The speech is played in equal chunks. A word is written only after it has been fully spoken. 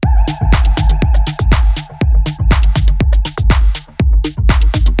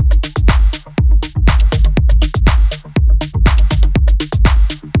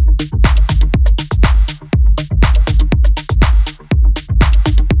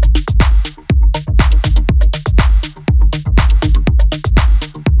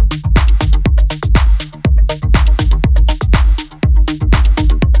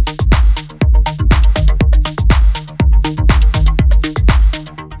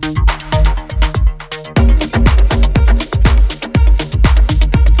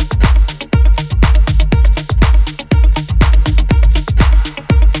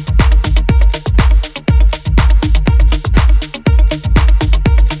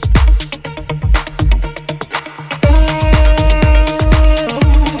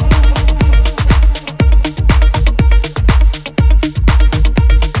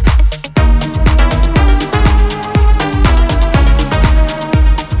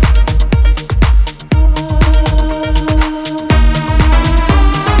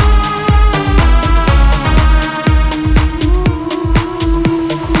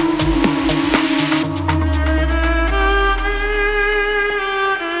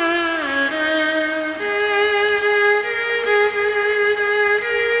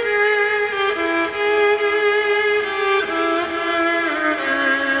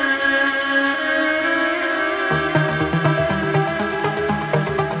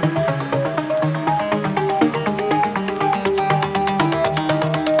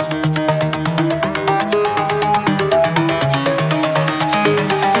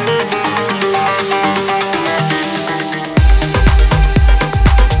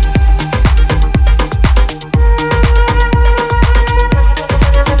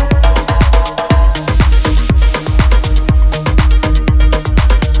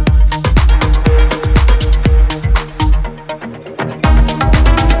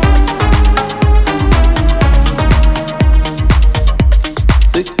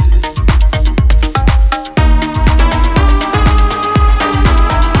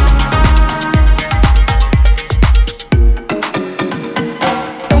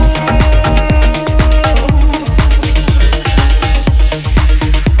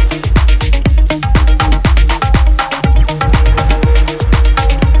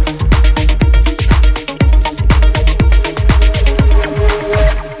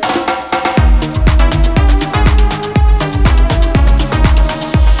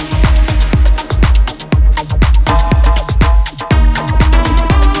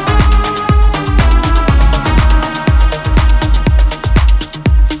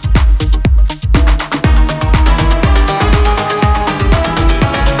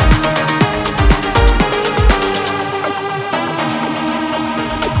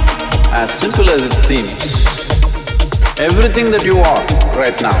Everything that you are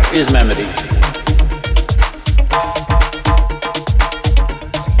right now is memory.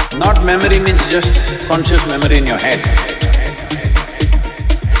 Not memory means just conscious memory in your head.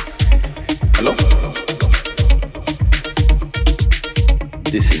 Hello?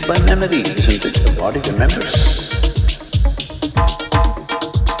 This is by memory, isn't it? The body remembers.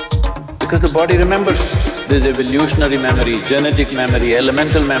 Because the body remembers. There's evolutionary memory, genetic memory,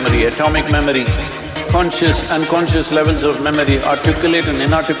 elemental memory, atomic memory, conscious, unconscious levels of memory, articulate and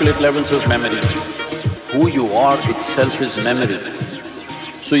inarticulate levels of memory. Who you are itself is memory.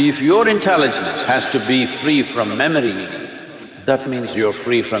 So if your intelligence has to be free from memory, that means you're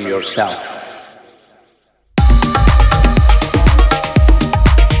free from yourself.